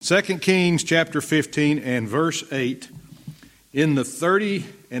2 Kings chapter 15 and verse 8. In the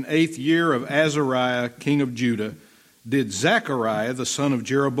 38th year of Azariah, king of Judah, did Zechariah, the son of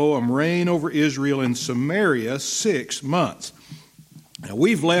Jeroboam, reign over Israel in Samaria 6 months. Now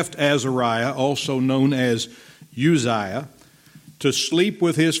we've left Azariah, also known as Uzziah, to sleep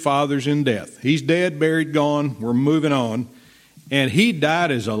with his fathers in death. He's dead, buried, gone. We're moving on. And he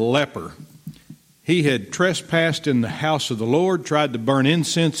died as a leper. He had trespassed in the house of the Lord, tried to burn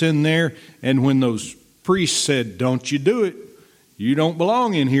incense in there, and when those priests said, "Don't you do it, you don't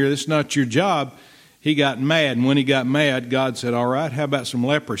belong in here, that's not your job," he got mad. And when he got mad, God said, "All right, how about some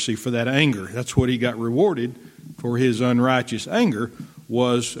leprosy for that anger?" That's what he got rewarded for his unrighteous anger,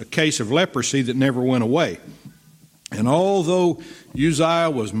 was a case of leprosy that never went away. And although Uzziah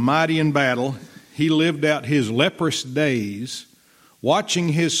was mighty in battle, he lived out his leprous days watching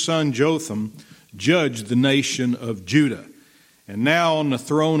his son Jotham judge the nation of Judah. And now on the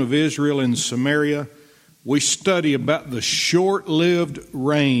throne of Israel in Samaria, we study about the short-lived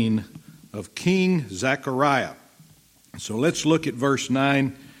reign of King Zechariah. So let's look at verse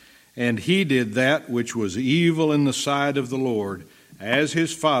 9. And he did that which was evil in the sight of the Lord, as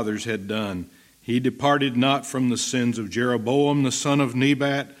his fathers had done. He departed not from the sins of Jeroboam the son of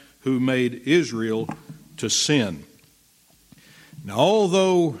Nebat, who made Israel to sin. Now,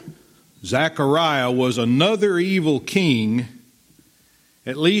 although Zechariah was another evil king,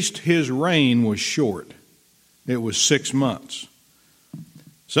 at least his reign was short. It was 6 months.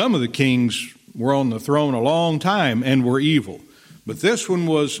 Some of the kings were on the throne a long time and were evil. But this one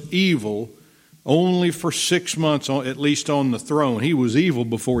was evil only for 6 months, at least on the throne. He was evil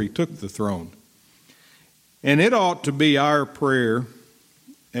before he took the throne. And it ought to be our prayer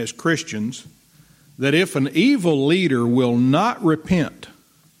as Christians that if an evil leader will not repent,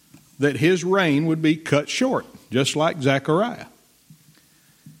 that his reign would be cut short, just like Zechariah.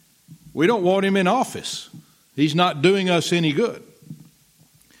 We don't want him in office. He's not doing us any good.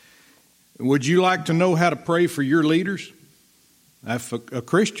 Would you like to know how to pray for your leaders? A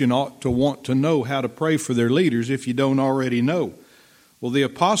Christian ought to want to know how to pray for their leaders if you don't already know. Well, the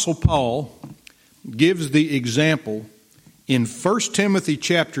Apostle Paul gives the example in 1 Timothy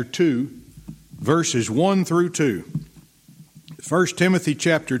chapter 2, verses 1 through 2. 1 Timothy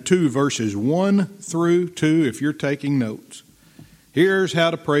chapter 2, verses 1 through 2, if you're taking notes. Here's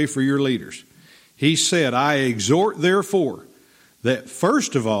how to pray for your leaders. He said, "I exhort therefore that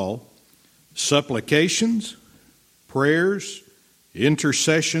first of all, supplications, prayers,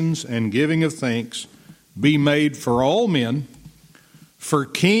 intercessions, and giving of thanks be made for all men, for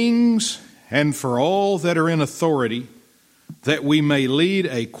kings, and for all that are in authority, that we may lead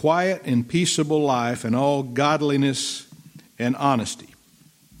a quiet and peaceable life in all godliness and honesty."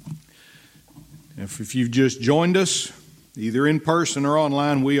 If you've just joined us, either in person or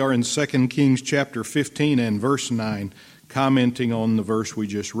online, we are in 2 Kings chapter 15 and verse 9, commenting on the verse we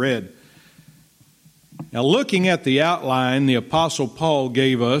just read. Now, looking at the outline the Apostle Paul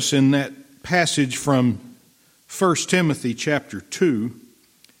gave us in that passage from 1 Timothy chapter 2,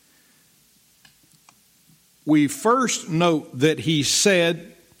 we first note that he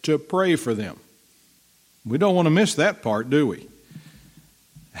said to pray for them. We don't want to miss that part, do we?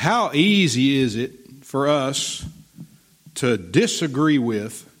 How easy is it for us to disagree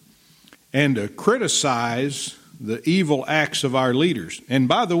with and to criticize the evil acts of our leaders? And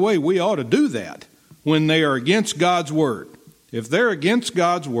by the way, we ought to do that when they are against God's word. If they're against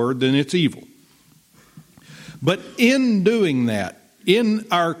God's word, then it's evil. But in doing that, in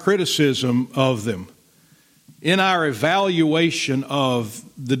our criticism of them, in our evaluation of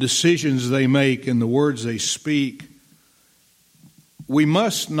the decisions they make and the words they speak, we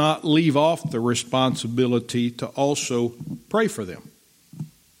must not leave off the responsibility to also pray for them.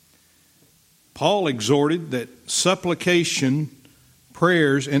 Paul exhorted that supplication,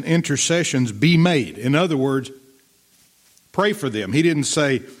 prayers, and intercessions be made. In other words, pray for them. He didn't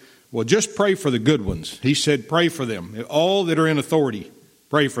say, well, just pray for the good ones. He said, pray for them. All that are in authority,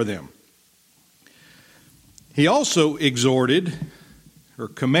 pray for them. He also exhorted or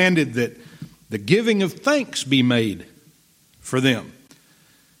commanded that the giving of thanks be made for them.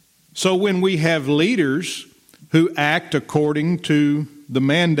 So when we have leaders who act according to the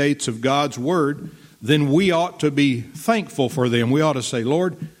mandates of God's word, then we ought to be thankful for them. We ought to say,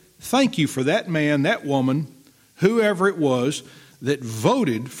 Lord, thank you for that man, that woman, whoever it was that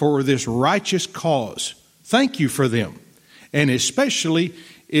voted for this righteous cause. Thank you for them. And especially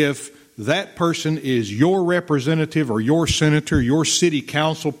if that person is your representative or your senator, your city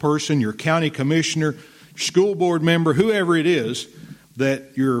council person, your county commissioner, school board member, whoever it is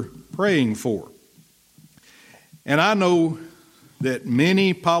that you're praying for. And I know that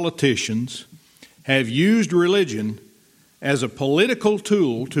many politicians have used religion as a political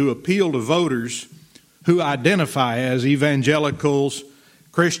tool to appeal to voters who identify as evangelicals,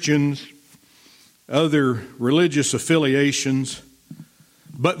 Christians, other religious affiliations.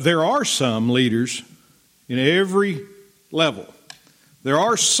 But there are some leaders in every level. There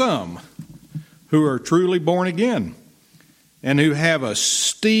are some who are truly born again and who have a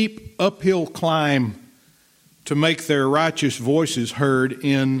steep uphill climb to make their righteous voices heard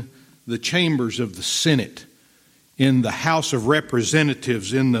in the chambers of the Senate, in the House of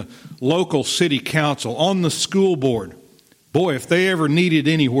Representatives, in the local city council, on the school board. Boy, if they ever need it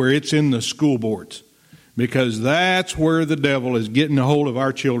anywhere, it's in the school boards, because that's where the devil is getting a hold of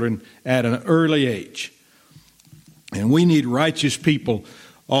our children at an early age. And we need righteous people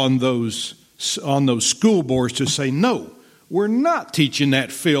on those school boards to say, no, we're not teaching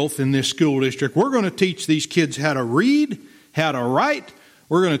that filth in this school district. We're going to teach these kids how to read, how to write.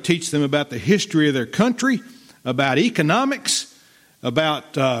 We're going to teach them about the history of their country, about economics,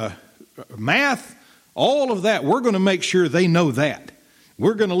 about math, all of that. We're going to make sure they know that.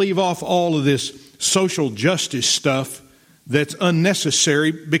 We're going to leave off all of this social justice stuff that's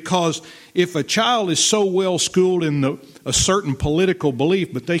unnecessary, because if a child is so well schooled in a certain political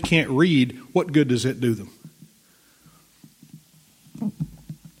belief but they can't read, what good does it do them?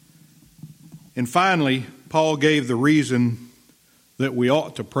 And finally, Paul gave the reason that we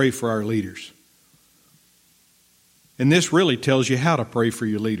ought to pray for our leaders. And this really tells you how to pray for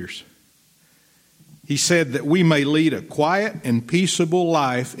your leaders. He said that we may lead a quiet and peaceable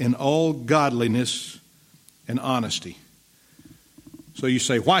life in all godliness and honesty. So you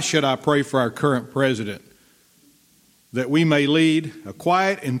say, why should I pray for our current president? That we may lead a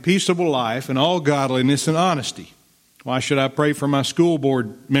quiet and peaceable life in all godliness and honesty. Why should I pray for my school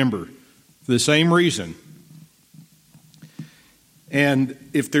board member? For the same reason. And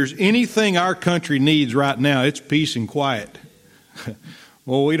if there's anything our country needs right now, it's peace and quiet.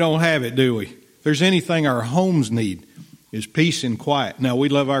 Well, we don't have it, do we? If there's anything our homes need, is peace and quiet. Now, we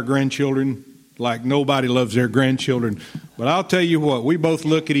love our grandchildren like nobody loves their grandchildren. But I'll tell you what, we both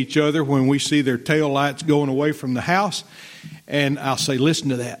look at each other when we see their tail lights going away from the house, and I'll say, listen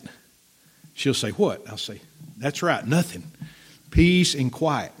to that. She'll say, what? I'll say, that's right, nothing. Peace and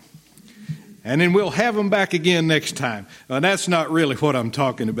quiet. And then we'll have them back again next time. And that's not really what I'm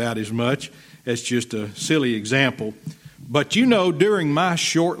talking about as much. It's just a silly example. But you know, during my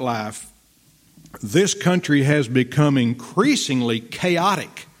short life, this country has become increasingly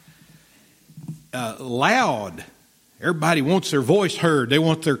chaotic. Loud. Everybody wants their voice heard. They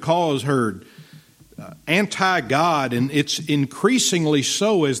want their cause heard. Anti-God, and it's increasingly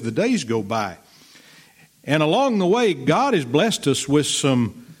so as the days go by. And along the way, God has blessed us with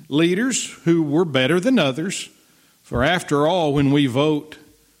some leaders who were better than others. For after all, when we vote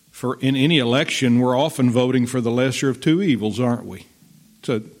in any election, we're often voting for the lesser of two evils, aren't we? It's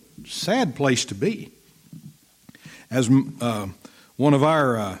a sad place to be. As one of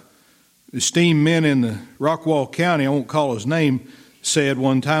our esteemed men in the Rockwall County, I won't call his name, said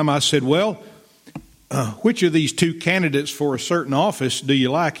one time, I said, well, which of these two candidates for a certain office do you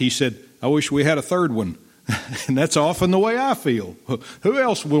like? He said, I wish we had a third one. And that's often the way I feel. Who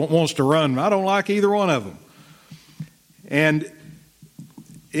else wants to run? I don't like either one of them. And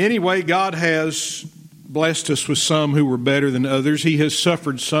anyway, God has blessed us with some who were better than others. He has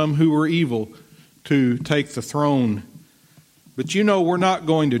suffered some who were evil to take the throne. But you know, we're not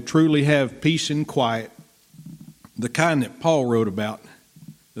going to truly have peace and quiet, the kind that Paul wrote about,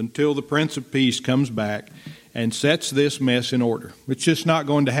 until the Prince of Peace comes back and sets this mess in order. It's just not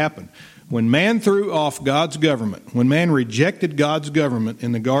going to happen. When man threw off God's government, when man rejected God's government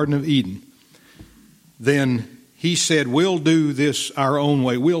in the Garden of Eden, then he said, we'll do this our own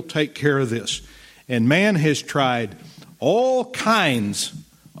way. We'll take care of this. And man has tried all kinds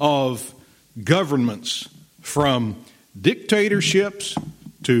of governments, from dictatorships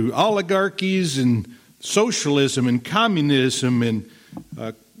to oligarchies and socialism and communism, and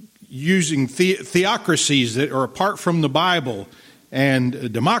using theocracies that are apart from the Bible,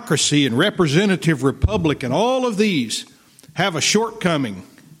 and democracy and representative republic, and all of these have a shortcoming,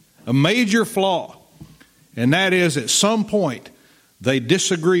 a major flaw, and that is at some point they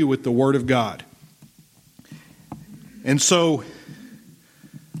disagree with the Word of God. And so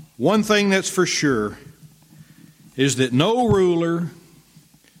one thing that's for sure is that no ruler,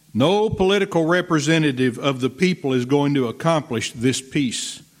 no political representative of the people is going to accomplish this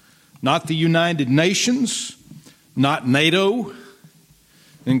peace. Not the United Nations, not NATO,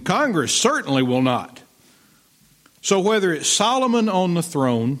 and Congress certainly will not. So whether it's Solomon on the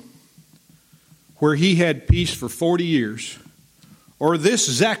throne, where he had peace for 40 years, or this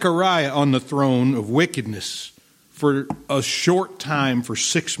Zechariah on the throne of wickedness for a short time, for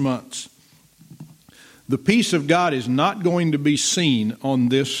 6 months. The peace of God is not going to be seen on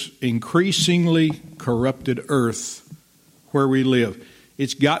this increasingly corrupted earth where we live.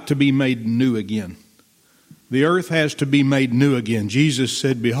 It's got to be made new again. The earth has to be made new again. Jesus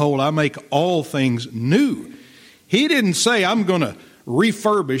said, "Behold, I make all things new." He didn't say, "I'm going to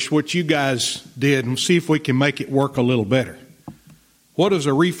refurbish what you guys did and see if we can make it work a little better." What does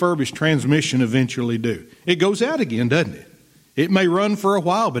a refurbished transmission eventually do? It goes out again, doesn't it? It may run for a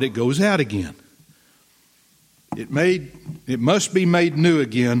while, but it goes out again. It must be made new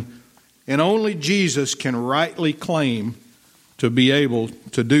again, and only Jesus can rightly claim to be able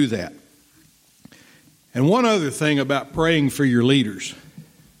to do that. And one other thing about praying for your leaders.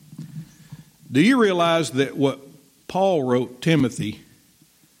 Do you realize that what Paul wrote Timothy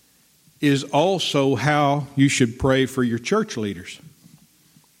is also how you should pray for your church leaders?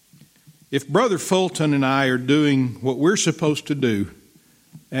 If Brother Fulton and I are doing what we're supposed to do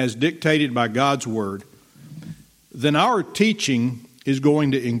as dictated by God's Word, then our teaching is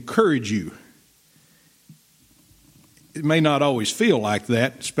going to encourage you. It may not always feel like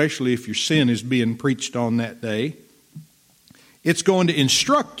that, especially if your sin is being preached on that day. It's going to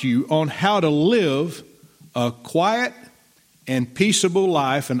instruct you on how to live a quiet and peaceable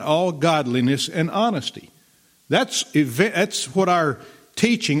life in all godliness and honesty. That's what our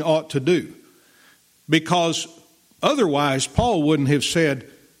teaching ought to do. Because otherwise, Paul wouldn't have said,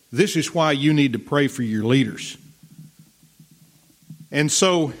 "This is why you need to pray for your leaders." And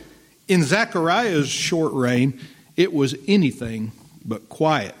so, in Zechariah's short reign, it was anything but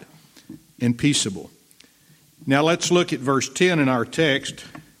quiet and peaceable. Now let's look at verse 10 in our text.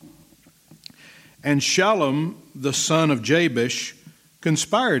 And Shallum, the son of Jabesh,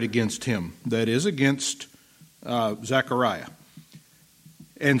 conspired against him, that is, against Zechariah,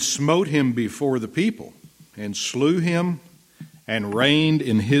 and smote him before the people, and slew him, and reigned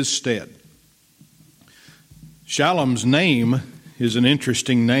in his stead. Shallum's name is an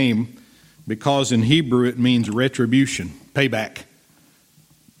interesting name, because in Hebrew it means retribution, payback.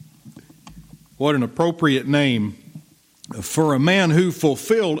 What an appropriate name for a man who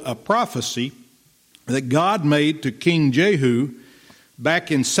fulfilled a prophecy that God made to King Jehu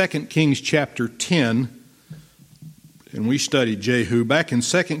back in 2 Kings chapter 10. And we studied Jehu back in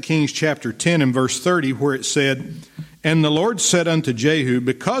 2 Kings chapter 10 and verse 30, where it said, "And the Lord said unto Jehu,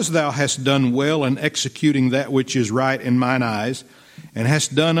 Because thou hast done well in executing that which is right in mine eyes, and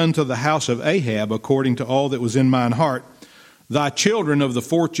hast done unto the house of Ahab according to all that was in mine heart, thy children of the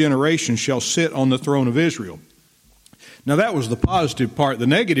 4th generation shall sit on the throne of Israel." Now that was the positive part. The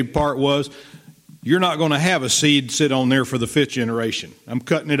negative part was, you're not going to have a seed sit on there for the 5th generation. I'm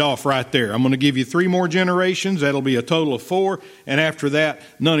cutting it off right there. I'm going to give you 3 more generations. That'll be a total of 4. And after that,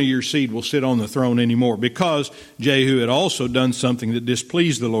 none of your seed will sit on the throne anymore, because Jehu had also done something that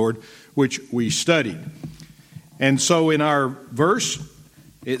displeased the Lord, which we studied. And so in our verse,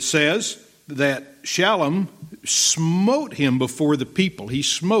 it says that Shallum smote him before the people. He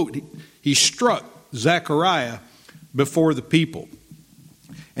struck Zechariah before the people.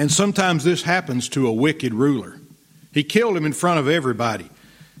 And sometimes this happens to a wicked ruler. He killed him in front of everybody.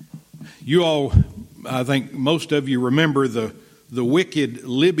 You all, I think most of you remember the wicked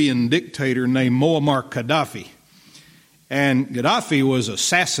Libyan dictator named Muammar Gaddafi. And Gaddafi was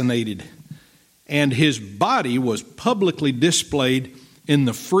assassinated, and his body was publicly displayed in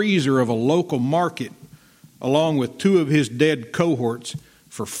the freezer of a local market, along with 2 of his dead cohorts,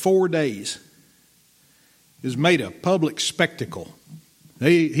 for 4 days. It was made a public spectacle.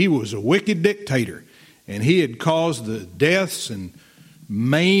 He was a wicked dictator, and he had caused the deaths and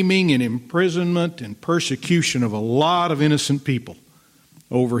maiming and imprisonment and persecution of a lot of innocent people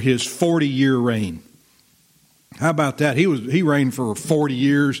over his 40-year reign. How about that? He reigned for 40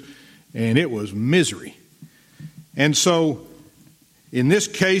 years, and it was misery. And so, in this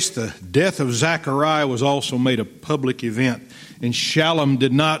case, the death of Zechariah was also made a public event, and Shallum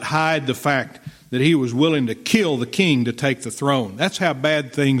did not hide the fact that he was willing to kill the king to take the throne. That's how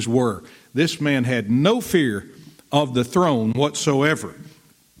bad things were. This man had no fear of the throne whatsoever.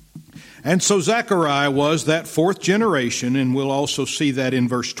 And so Zechariah was that 4th generation, and we'll also see that in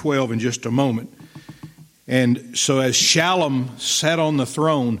verse 12 in just a moment. And so as Shallum sat on the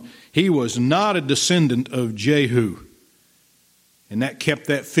throne, he was not a descendant of Jehu. And that kept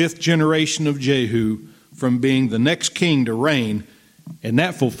that 5th generation of Jehu from being the next king to reign. And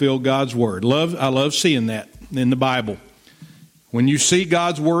that fulfilled God's word. I love seeing that in the Bible. When you see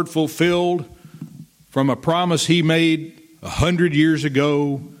God's word fulfilled from a promise he made 100 years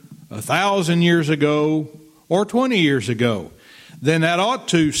ago, 1,000 years ago, or 20 years ago, then that ought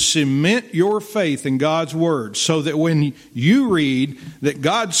to cement your faith in God's Word, so that when you read that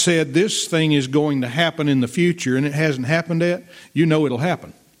God said this thing is going to happen in the future and it hasn't happened yet, you know it'll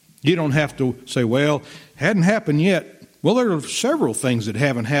happen. You don't have to say, well, hadn't happened yet. Well, there are several things that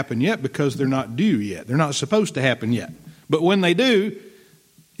haven't happened yet because they're not due yet. They're not supposed to happen yet. But when they do,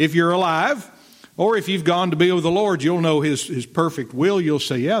 if you're alive, or if you've gone to be with the Lord, you'll know His perfect will. You'll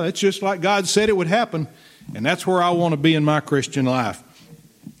say, yeah, that's just like God said it would happen. And that's where I want to be in my Christian life,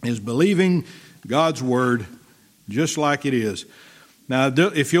 is believing God's Word just like it is. Now,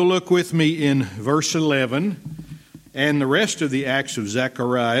 if you'll look with me in verse 11 and the rest of the Acts of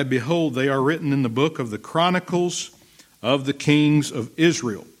Zechariah, behold, they are written in the book of the Chronicles of the Kings of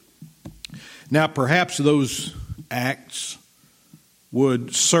Israel. Now, perhaps those Acts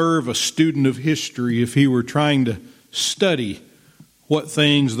would serve a student of history if he were trying to study what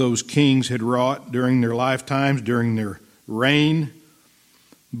things those kings had wrought during their lifetimes, during their reign.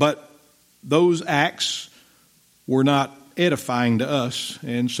 But those acts were not edifying to us,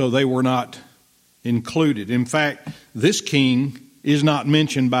 and so they were not included. In fact, this king is not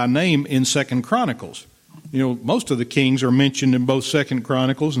mentioned by name in 2 Chronicles. You know, most of the kings are mentioned in both 2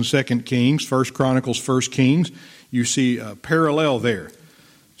 Chronicles and 2 Kings, 1 Chronicles, 1 Kings. You see a parallel there.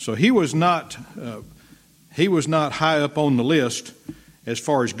 So he was not high up on the list as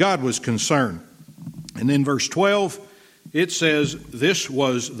far as God was concerned. And then verse 12, it says, this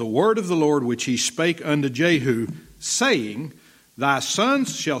was the word of the Lord which he spake unto Jehu, saying, thy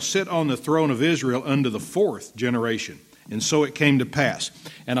sons shall sit on the throne of Israel unto the 4th generation. And so it came to pass.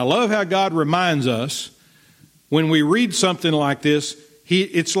 And I love how God reminds us when we read something like this,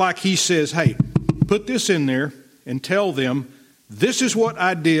 it's like he says, hey, put this in there and tell them, this is what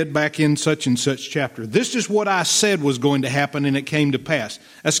I did back in such and such chapter. This is what I said was going to happen, and it came to pass.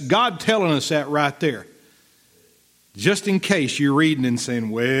 That's God telling us that right there. Just in case you're reading and saying,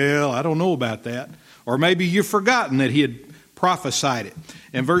 well, I don't know about that. Or maybe you've forgotten that he had prophesied it.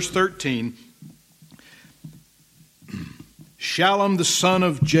 In verse 13, Shallum the son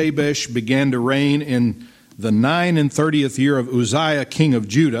of Jabesh began to reign in the 39th year of Uzziah king of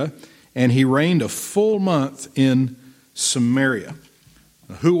Judah, and he reigned a full month in Samaria.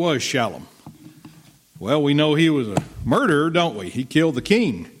 Now, who was Shallum? Well, we know he was a murderer, don't we? He killed the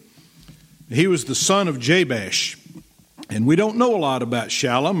king. He was the son of Jabesh. And we don't know a lot about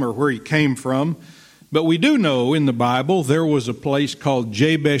Shallum or where he came from, but we do know in the Bible there was a place called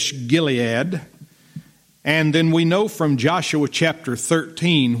Jabesh Gilead. And then we know from Joshua chapter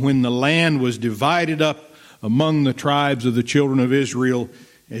 13, when the land was divided up among the tribes of the children of Israel,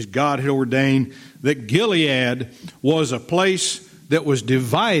 as God had ordained, that Gilead was a place that was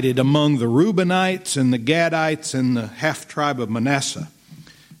divided among the Reubenites and the Gadites and the half-tribe of Manasseh.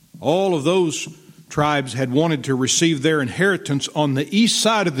 All of those tribes had wanted to receive their inheritance on the east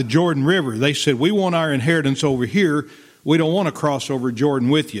side of the Jordan River. They said, we want our inheritance over here. We don't want to cross over Jordan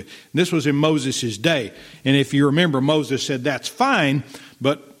with you. And this was in Moses' day. And if you remember, Moses said, that's fine,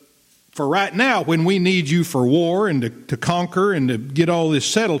 but for right now, when we need you for war and to conquer and to get all this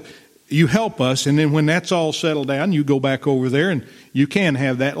settled, you help us. And then when that's all settled down, you go back over there and you can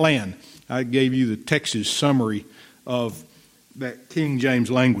have that land. I gave you the Texas summary of that King James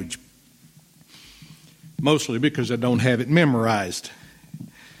language, mostly because I don't have it memorized.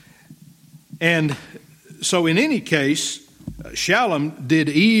 And so in any case, Shallum did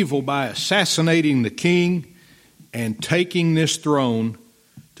evil by assassinating the king and taking this throne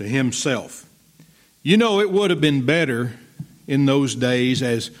to himself. You know, it would have been better in those days,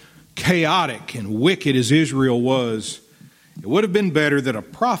 as chaotic and wicked as Israel was, it would have been better that a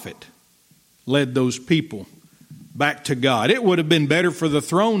prophet led those people back to God. It would have been better for the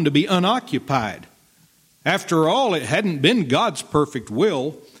throne to be unoccupied. After all, it hadn't been God's perfect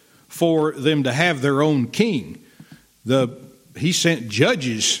will for them to have their own king. He sent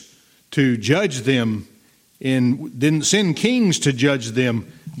judges to judge them and didn't send kings to judge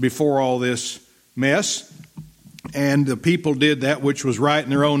them before all this mess. And the people did that which was right in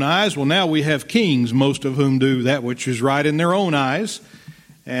their own eyes. Well, now we have kings, most of whom do that which is right in their own eyes.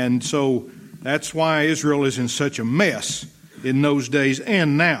 And so that's why Israel is in such a mess in those days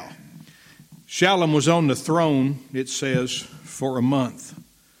and now. Shallum was on the throne, it says, for a month.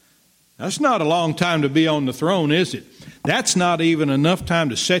 That's not a long time to be on the throne, is it? That's not even enough time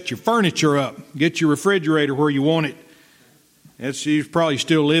to set your furniture up, get your refrigerator where you want it. He's probably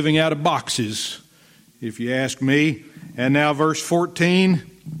still living out of boxes, if you ask me. And now verse 14,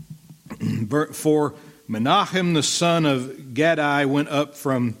 for Menachem the son of Gadai went up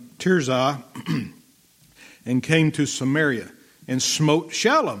from Tirzah and came to Samaria and smote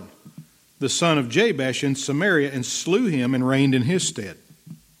Shallum, the son of Jabesh, in Samaria, and slew him and reigned in his stead.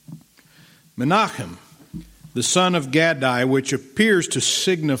 Menachem, the son of Gadai, which appears to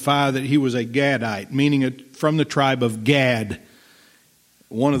signify that he was a Gadite, meaning from the tribe of Gad,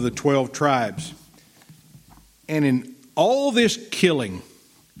 one of the 12 tribes. And in all this killing,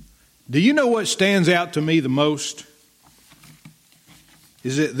 do you know what stands out to me the most?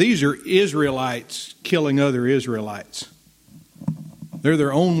 Is that these are Israelites killing other Israelites. They're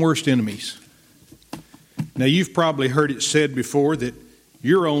their own worst enemies. Now, you've probably heard it said before that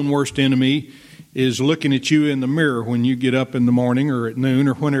your own worst enemy is looking at you in the mirror when you get up in the morning or at noon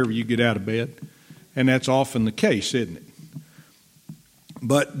or whenever you get out of bed. And that's often the case, isn't it?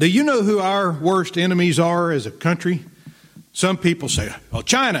 But do you know who our worst enemies are as a country? Some people say, well,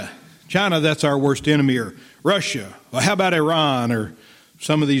 China, that's our worst enemy, or Russia. Well, how about Iran or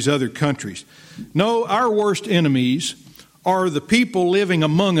some of these other countries? No, our worst enemies are the people living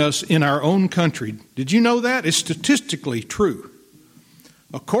among us in our own country. Did you know that? It's statistically true.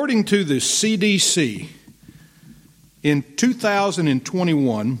 According to the CDC, in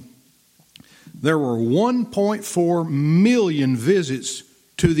 2021, there were 1.4 million visits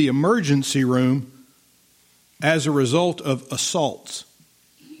to the emergency room as a result of assaults.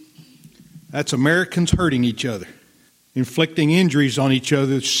 That's Americans hurting each other, inflicting injuries on each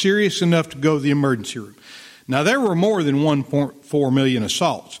other serious enough to go to the emergency room. Now, there were more than 1.4 million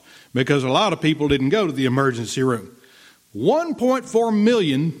assaults because a lot of people didn't go to the emergency room. 1.4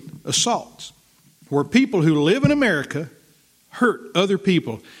 million assaults where people who live in America hurt other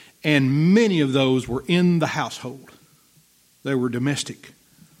people, and many of those were in the household. They were domestic.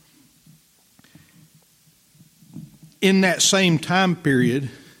 In that same time period,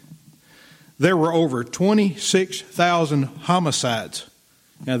 there were over 26,000 homicides.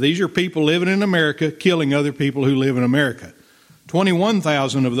 Now, these are people living in America killing other people who live in America.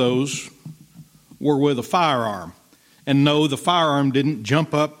 21,000 of those were with a firearm. And no, the firearm didn't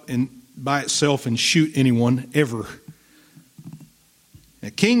jump up and by itself and shoot anyone ever. Now,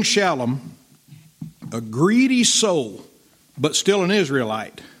 King Shalom, a greedy soul, but still an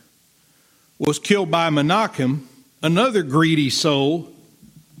Israelite, was killed by Menachem, another greedy soul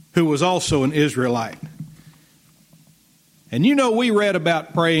who was also an Israelite. And you know, we read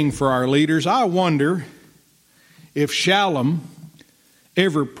about praying for our leaders. I wonder if Shalom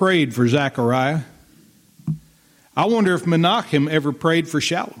ever prayed for Zechariah. I wonder if Menachem ever prayed for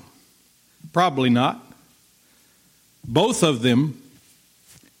Shalom. Probably not. Both of them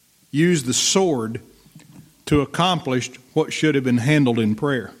used the sword to accomplish what should have been handled in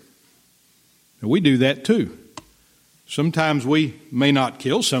prayer. And we do that too. Sometimes we may not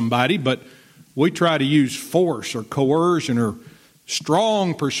kill somebody, but we try to use force or coercion or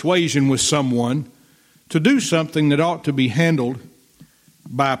strong persuasion with someone to do something that ought to be handled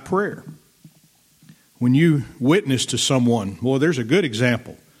by prayer. When you witness to someone, well, there's a good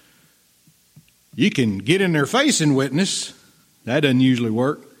example. You can get in their face and witness. That doesn't usually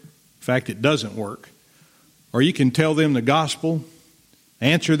work. In fact, it doesn't work. Or you can tell them the gospel,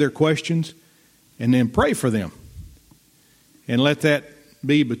 answer their questions, and then pray for them. And let that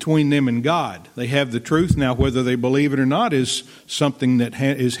be between them and God. They have the truth. Now, whether they believe it or not is something that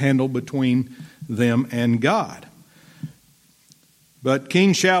is handled between them and God. But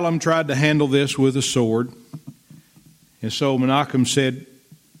King Shalom tried to handle this with a sword. And so Menachem said,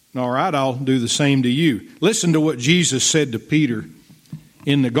 all right, I'll do the same to you. Listen to what Jesus said to Peter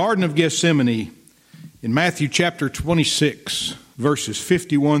in the Garden of Gethsemane in Matthew chapter 26, verses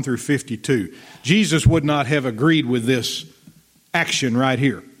 51 through 52. Jesus would not have agreed with this action right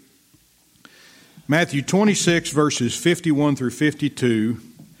here. Matthew 26, verses 51 through 52.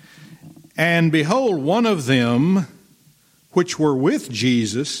 And behold, one of them which were with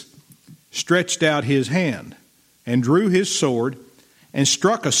Jesus stretched out his hand and drew his sword and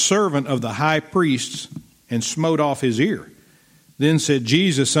struck a servant of the high priest's and smote off his ear. Then said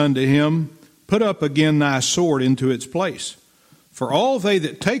Jesus unto him, Put up again thy sword into its place, for all they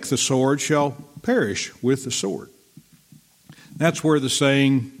that take the sword shall perish with the sword. That's where the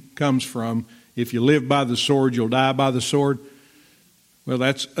saying comes from, if you live by the sword, you'll die by the sword. Well,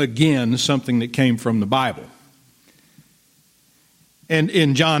 that's, again, something that came from the Bible. And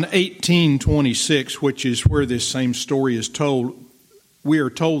in John 18:26, which is where this same story is told, we are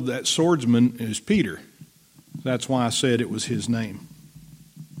told that swordsman is Peter. That's why I said it was his name.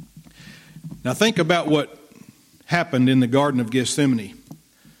 Now think about what happened in the Garden of Gethsemane.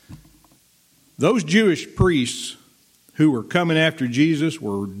 Those Jewish priests who were coming after Jesus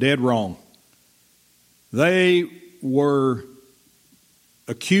were dead wrong. They were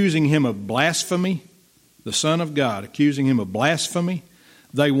accusing him of blasphemy, the Son of God, accusing him of blasphemy,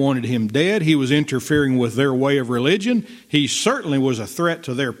 They wanted him dead. He was interfering with their way of religion. He certainly was a threat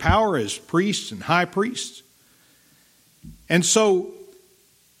to their power as priests and high priests. And so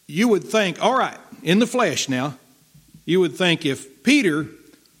you would think, all right, in the flesh now, you would think if Peter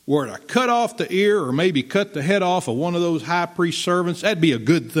were to cut off the ear or maybe cut the head off of one of those high priest servants, that'd be a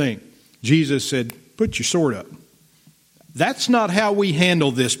good thing. Jesus said, put your sword up. That's not how we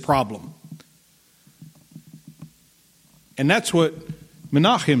handle this problem. And that's what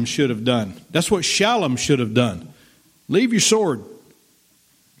Menachem should have done. That's what Shallum should have done. Leave your sword.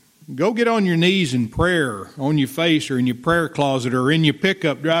 Go get on your knees in prayer, on your face or in your prayer closet or in your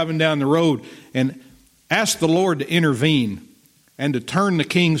pickup driving down the road and ask the Lord to intervene and to turn the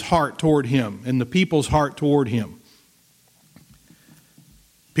king's heart toward him and the people's heart toward him.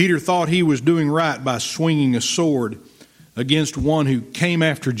 Peter thought he was doing right by swinging a sword against one who came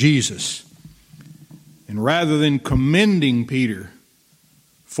after Jesus. And rather than commending Peter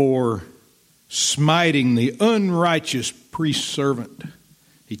for smiting the unrighteous priest servant,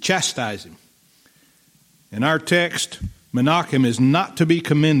 he chastised him. In our text, Menachem is not to be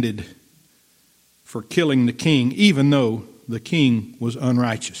commended for killing the king, even though the king was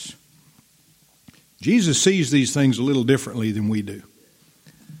unrighteous. Jesus sees these things a little differently than we do.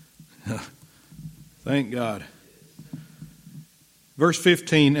 Thank God. Verse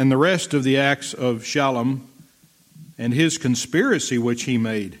 15, and the rest of the acts of Shallum and his conspiracy which he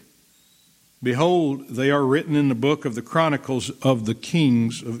made, behold, they are written in the book of the Chronicles of the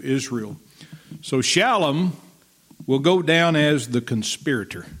kings of Israel. So Shallum will go down as the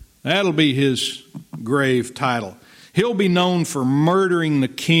conspirator. That'll be his grave title. He'll be known for murdering the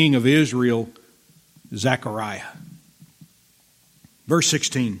king of Israel, Zechariah. Verse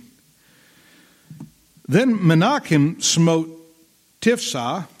 16. Then Menachem smote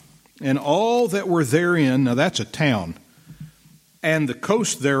Tiphsah and all that were therein, now that's a town, and the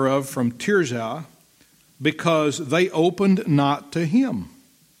coast thereof from Tirzah, because they opened not to him.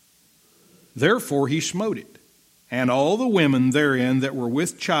 Therefore he smote it, and all the women therein that were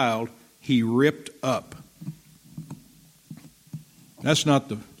with child he ripped up. That's not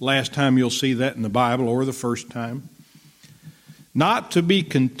the last time you'll see that in the Bible, or the first time. Not to be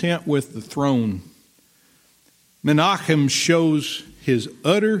content with the throne, Menachem shows his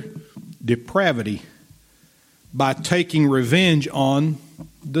utter depravity by taking revenge on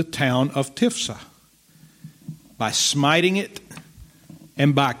the town of Tiphsah, by smiting it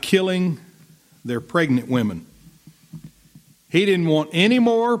and by killing their pregnant women. He didn't want any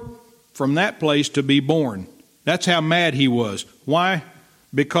more from that place to be born. That's how mad he was. Why?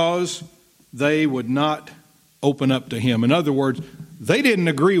 Because they would not open up to him. In other words, they didn't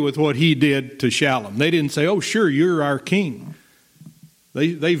agree with what he did to Shallum. They didn't say, oh, sure, you're our king.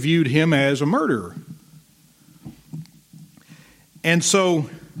 They viewed him as a murderer. And so,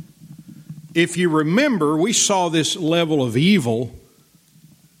 if you remember, we saw this level of evil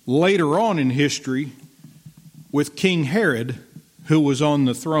later on in history with King Herod, who was on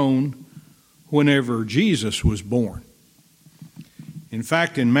the throne whenever Jesus was born. In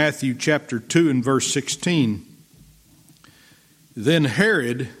fact, in Matthew chapter 2 and verse 16, then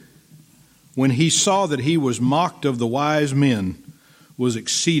Herod, when he saw that he was mocked of the wise men, was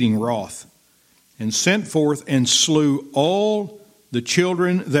exceeding wroth, and sent forth and slew all the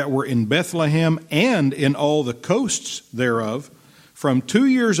children that were in Bethlehem and in all the coasts thereof, from 2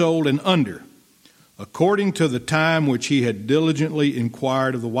 years old and under, according to the time which he had diligently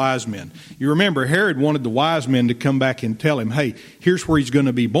inquired of the wise men. You remember, Herod wanted the wise men to come back and tell him, hey, here's where he's going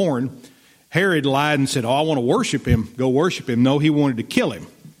to be born. Herod lied and said, oh, I want to worship him. Go worship him. No, he wanted to kill him.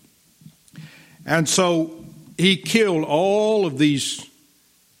 And so he killed all of these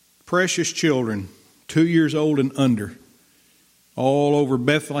precious children, 2 years old and under, all over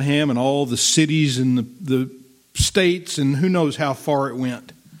Bethlehem and all the cities and the states, and who knows how far it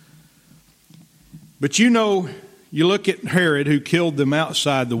went. But you know, you look at Herod, who killed them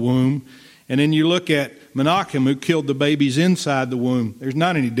outside the womb, and then you look at Menachem, who killed the babies inside the womb. There's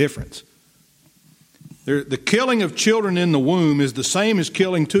not any difference. The killing of children in the womb is the same as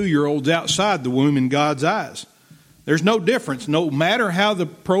killing 2-year-olds outside the womb in God's eyes. There's no difference, no matter how the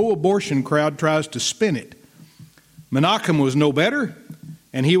pro-abortion crowd tries to spin it. Menachem was no better,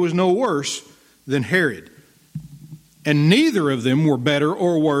 and he was no worse than Herod. And neither of them were better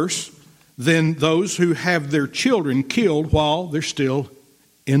or worse than those who have their children killed while they're still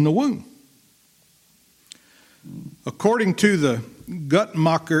in the womb. According to the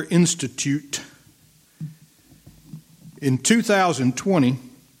Guttmacher Institute, in 2020,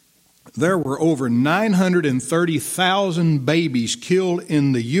 there were over 930,000 babies killed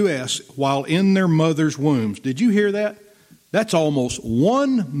in the U.S. while in their mother's wombs. Did you hear that? That's almost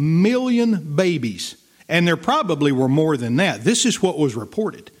 1 million babies. And there probably were more than that. This is what was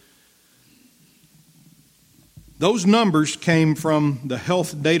reported. Those numbers came from the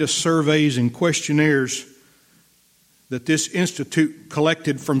health data surveys and questionnaires that this institute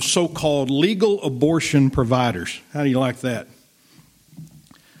collected from so-called legal abortion providers. How do you like that?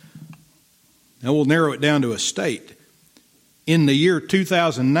 Now we'll narrow it down to a state. In the year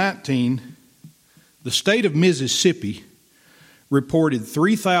 2019, the state of Mississippi reported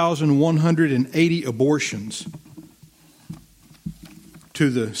 3,180 abortions to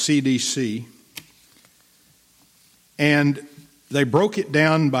the CDC. And they broke it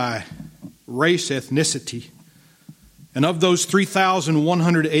down by race, ethnicity. And of those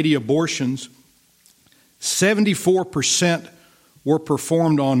 3,180 abortions, 74% were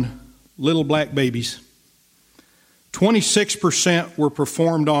performed on little black babies. 26% were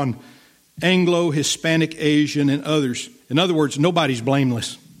performed on Anglo, Hispanic, Asian, and others. In other words, nobody's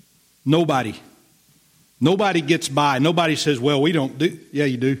blameless. Nobody. Nobody gets by. Nobody says, well, we don't do. Yeah,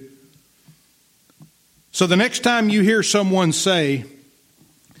 you do. So the next time you hear someone say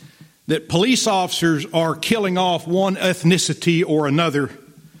that police officers are killing off one ethnicity or another,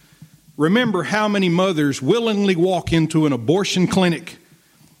 remember how many mothers willingly walk into an abortion clinic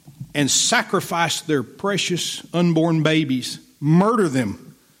and sacrifice their precious unborn babies, murder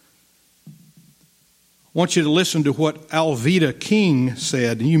them. I want you to listen to what Alveda King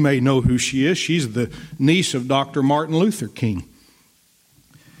said. You may know who she is. She's the niece of Dr. Martin Luther King.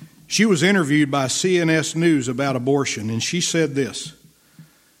 She was interviewed by CNS News about abortion, and she said this: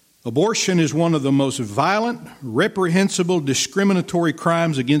 abortion is one of the most violent, reprehensible, discriminatory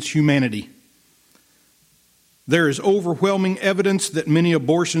crimes against humanity. There is overwhelming evidence that many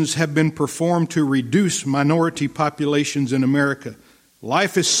abortions have been performed to reduce minority populations in America.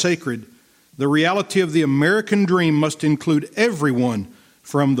 Life is sacred. The reality of the American dream must include everyone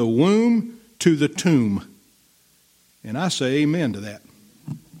from the womb to the tomb. And I say amen to that.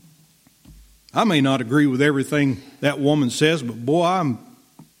 I may not agree with everything that woman says, but boy, I'm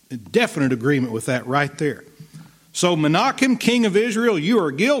in definite agreement with that right there. So Menachem, king of Israel, you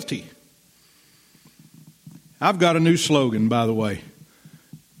are guilty. I've got a new slogan, by the way.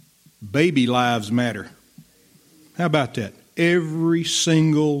 Baby lives matter. How about that? Every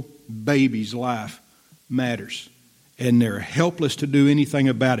single baby's life matters. And they're helpless to do anything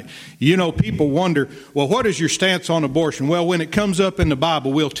about it. You know, people wonder, well, what is your stance on abortion? Well, when it comes up in the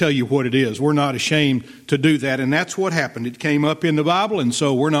Bible, we'll tell you what it is. We're not ashamed to do that. And that's what happened. It came up in the Bible, and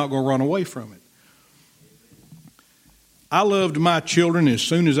so we're not going to run away from it. I loved my children as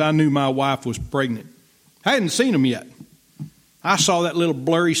soon as I knew my wife was pregnant. I hadn't seen them yet. I saw that little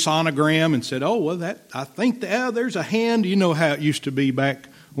blurry sonogram and said, oh, well, I think there's a hand. You know how it used to be back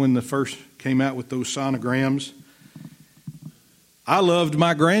when the first came out with those sonograms. I loved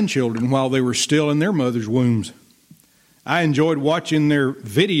my grandchildren while they were still in their mother's wombs. I enjoyed watching their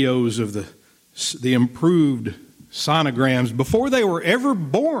videos of the improved sonograms before they were ever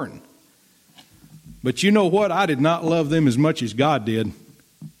born. But you know what? I did not love them as much as God did.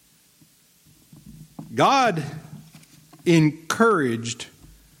 God encouraged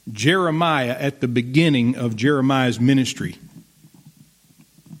Jeremiah at the beginning of Jeremiah's ministry.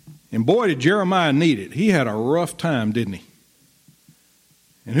 And boy, did Jeremiah need it. He had a rough time, didn't he?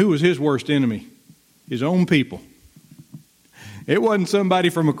 And who was his worst enemy? His own people. It wasn't somebody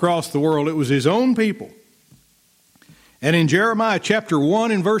from across the world. It was his own people. And in Jeremiah chapter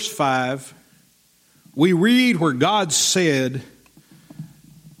 1 and verse 5, we read where God said,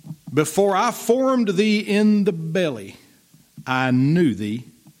 before I formed thee in the belly, I knew thee.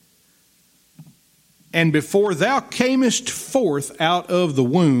 And before thou camest forth out of the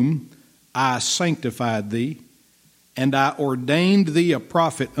womb, I sanctified thee. And I ordained thee a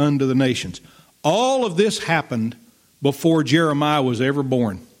prophet unto the nations. All of this happened before Jeremiah was ever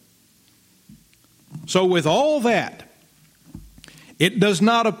born. So with all that, it does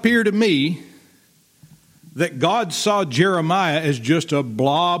not appear to me that God saw Jeremiah as just a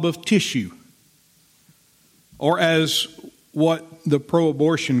blob of tissue, or as what the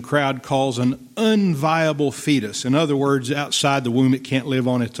pro-abortion crowd calls an unviable fetus. In other words, outside the womb, it can't live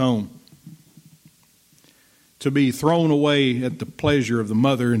on its own, to be thrown away at the pleasure of the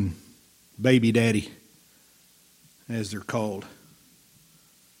mother and baby daddy, as they're called.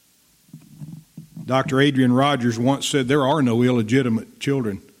 Dr. Adrian Rogers once said there are no illegitimate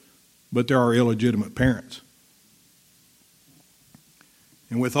children, but there are illegitimate parents.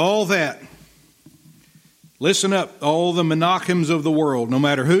 And with all that, listen up, all the Menachems of the world, no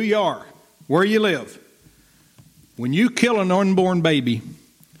matter who you are, where you live. When you kill an unborn baby,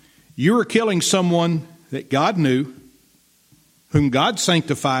 you are killing someone that God knew, whom God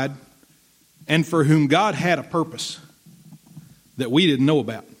sanctified, and for whom God had a purpose that we didn't know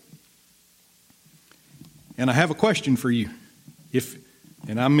about. And I have a question for you.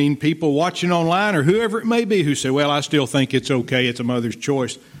 And I mean people watching online or whoever it may be who say, well, I still think it's okay, it's a mother's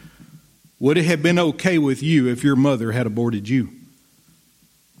choice. Would it have been okay with you if your mother had aborted you?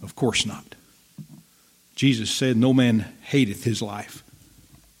 Of course not. Jesus said, no man hateth his life.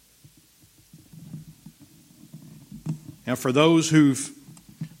 Now, for those who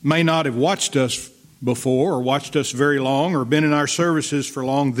may not have watched us before or watched us very long or been in our services for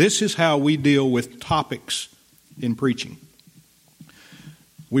long, this is how we deal with topics in preaching.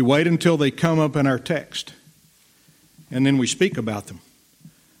 We wait until they come up in our text, and then we speak about them.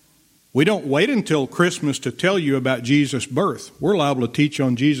 We don't wait until Christmas to tell you about Jesus' birth. We're liable to teach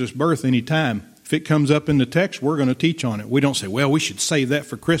on Jesus' birth any time. If it comes up in the text, we're going to teach on it. We don't say, well, we should save that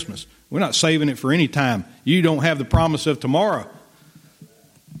for Christmas. We're not saving it for any time. You don't have the promise of tomorrow.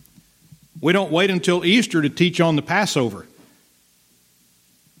 We don't wait until Easter to teach on the Passover.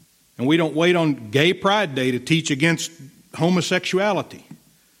 And we don't wait on Gay Pride Day to teach against homosexuality.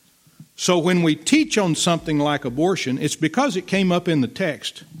 So when we teach on something like abortion, it's because it came up in the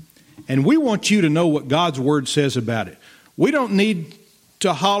text. And we want you to know what God's Word says about it. We don't need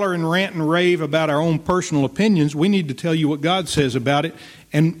to holler and rant and rave about our own personal opinions. We need to tell you what God says about it.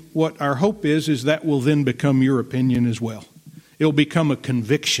 And what our hope is that will then become your opinion as well. It'll become a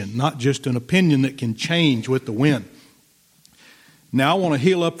conviction, not just an opinion that can change with the wind. Now I want to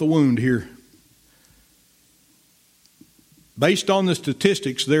heal up the wound here. Based on the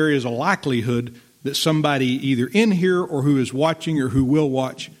statistics, there is a likelihood that somebody either in here or who is watching or who will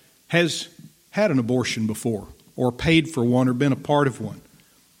watch has had an abortion before or paid for one or been a part of one.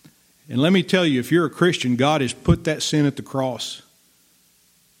 And let me tell you, if you're a Christian, God has put that sin at the cross.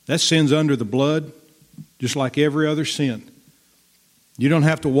 That sin's under the blood, just like every other sin. You don't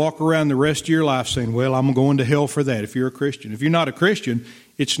have to walk around the rest of your life saying, well, I'm going to hell for that if you're a Christian. If you're not a Christian,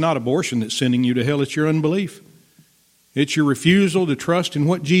 it's not abortion that's sending you to hell, it's your unbelief. It's your refusal to trust in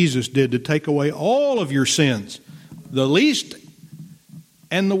what Jesus did to take away all of your sins, the least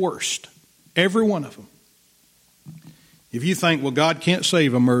and the worst, every one of them. If you think, well, God can't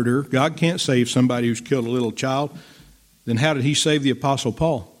save a murderer, God can't save somebody who's killed a little child, then how did he save the Apostle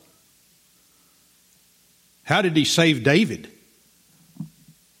Paul? How did he save David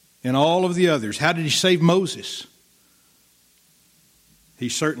and all of the others? How did he save Moses? He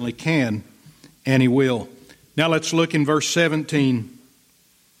certainly can, and he will. Now let's look in verse 17.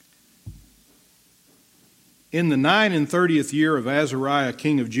 In the 39th year of Azariah,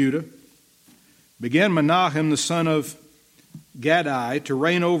 king of Judah, began Menahem the son of Gadai to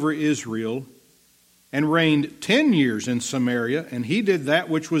reign over Israel, and reigned 10 years in Samaria, and he did that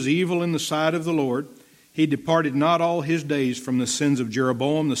which was evil in the sight of the Lord. He departed not all his days from the sins of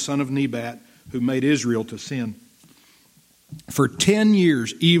Jeroboam the son of Nebat, who made Israel to sin. For 10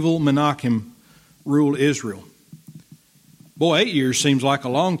 years, evil Menahem ruled Israel. Boy, 8 years seems like a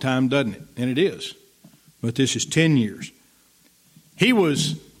long time, doesn't it? And it is. But this is 10 years. He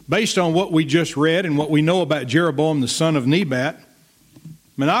was, based on what we just read and what we know about Jeroboam the son of Nebat,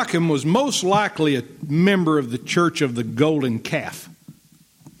 Menahem was most likely a member of the Church of the Golden Calf.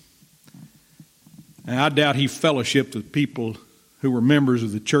 And I doubt he fellowshiped with people who were members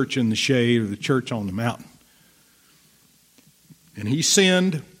of the church in the shade or the church on the mountain. And he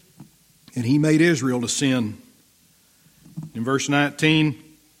sinned, and he made Israel to sin. In verse 19,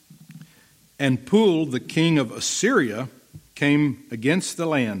 and Pul, the king of Assyria, came against the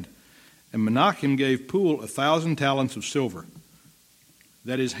land, and Menahem gave Pul 1,000 talents of silver,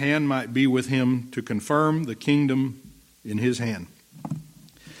 that his hand might be with him to confirm the kingdom in his hand.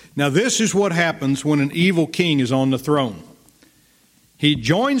 Now this is what happens when an evil king is on the throne. He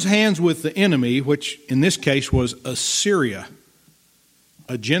joins hands with the enemy, which in this case was Assyria,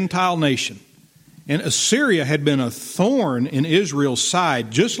 a Gentile nation. And Assyria had been a thorn in Israel's side,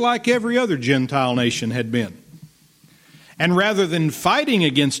 just like every other Gentile nation had been. And rather than fighting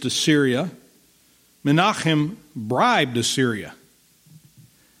against Assyria, Menahem bribed Assyria.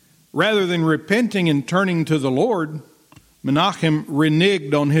 Rather than repenting and turning to the Lord, Menahem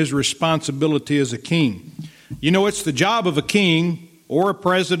reneged on his responsibility as a king. You know, it's the job of a king or a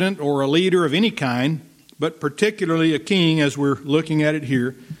president or a leader of any kind, but particularly a king, as we're looking at it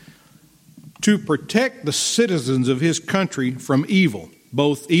here, to protect the citizens of his country from evil,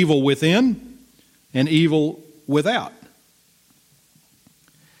 both evil within and evil without.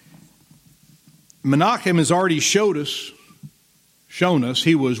 Menahem has already shown us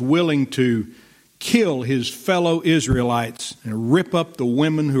he was willing to kill his fellow Israelites and rip up the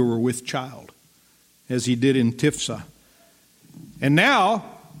women who were with child, as he did in Tifsah. And now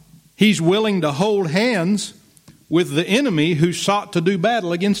he's willing to hold hands with the enemy who sought to do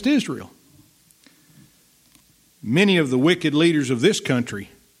battle against Israel. Many of the wicked leaders of this country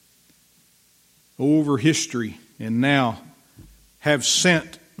over history and now have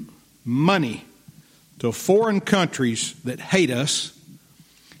sent money to foreign countries that hate us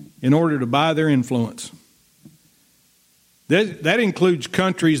in order to buy their influence. That includes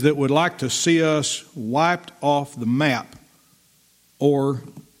countries that would like to see us wiped off the map or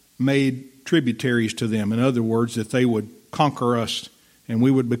made tributaries to them. In other words, that they would conquer us and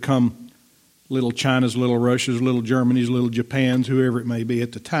we would become little China's, little Russia's, little Germany's, little Japan's, whoever it may be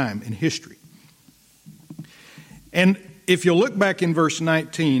at the time in history. And if you'll look back in verse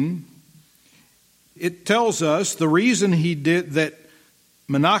 19, it tells us the reason he did that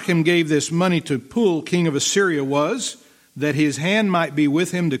Menachem gave this money to Pul, king of Assyria, was that his hand might be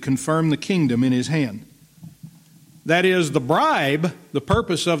with him to confirm the kingdom in his hand. That is, the bribe, the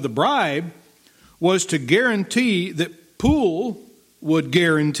purpose of the bribe, was to guarantee that Pul would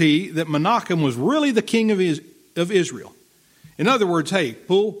guarantee that Menachem was really the king of Israel. In other words, hey,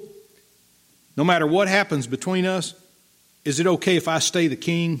 Pul, no matter what happens between us, is it okay if I stay the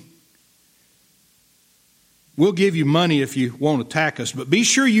king? We'll give you money if you won't attack us, but be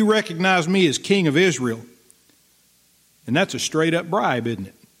sure you recognize me as king of Israel. And that's a straight up bribe, isn't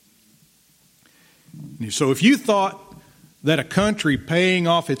it? So if you thought that a country paying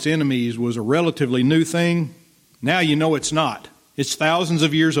off its enemies was a relatively new thing, now you know it's not. It's thousands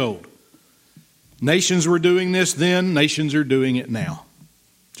of years old. Nations were doing this then, nations are doing it now,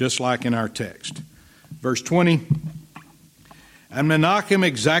 just like in our text. Verse 20, and Menachem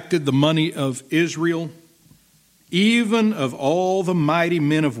exacted the money of Israel, even of all the mighty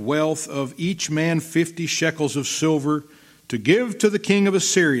men of wealth, of each man 50 shekels of silver, to give to the king of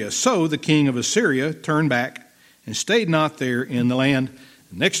Assyria. So the king of Assyria turned back and stayed not there in the land.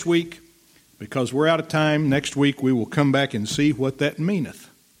 Next week, because we're out of time, next week we will come back and see what that meaneth.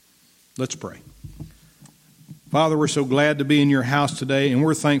 Let's pray. Father, we're so glad to be in your house today, and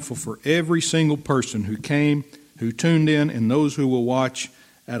we're thankful for every single person who came, who tuned in, and those who will watch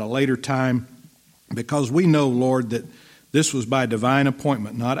at a later time, because we know, Lord, that this was by divine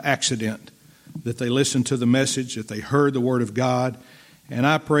appointment, not accident, that they listened to the message, that they heard the word of God. And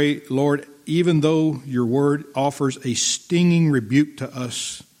I pray, Lord, even though your word offers a stinging rebuke to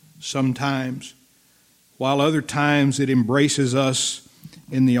us sometimes, while other times it embraces us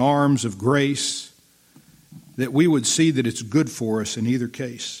in the arms of grace, that we would see that it's good for us in either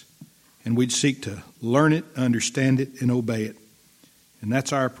case. And we'd seek to learn it, understand it, and obey it. And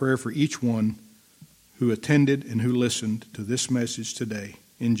that's our prayer for each one who attended and who listened to this message today.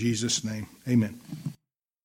 In Jesus' name, amen.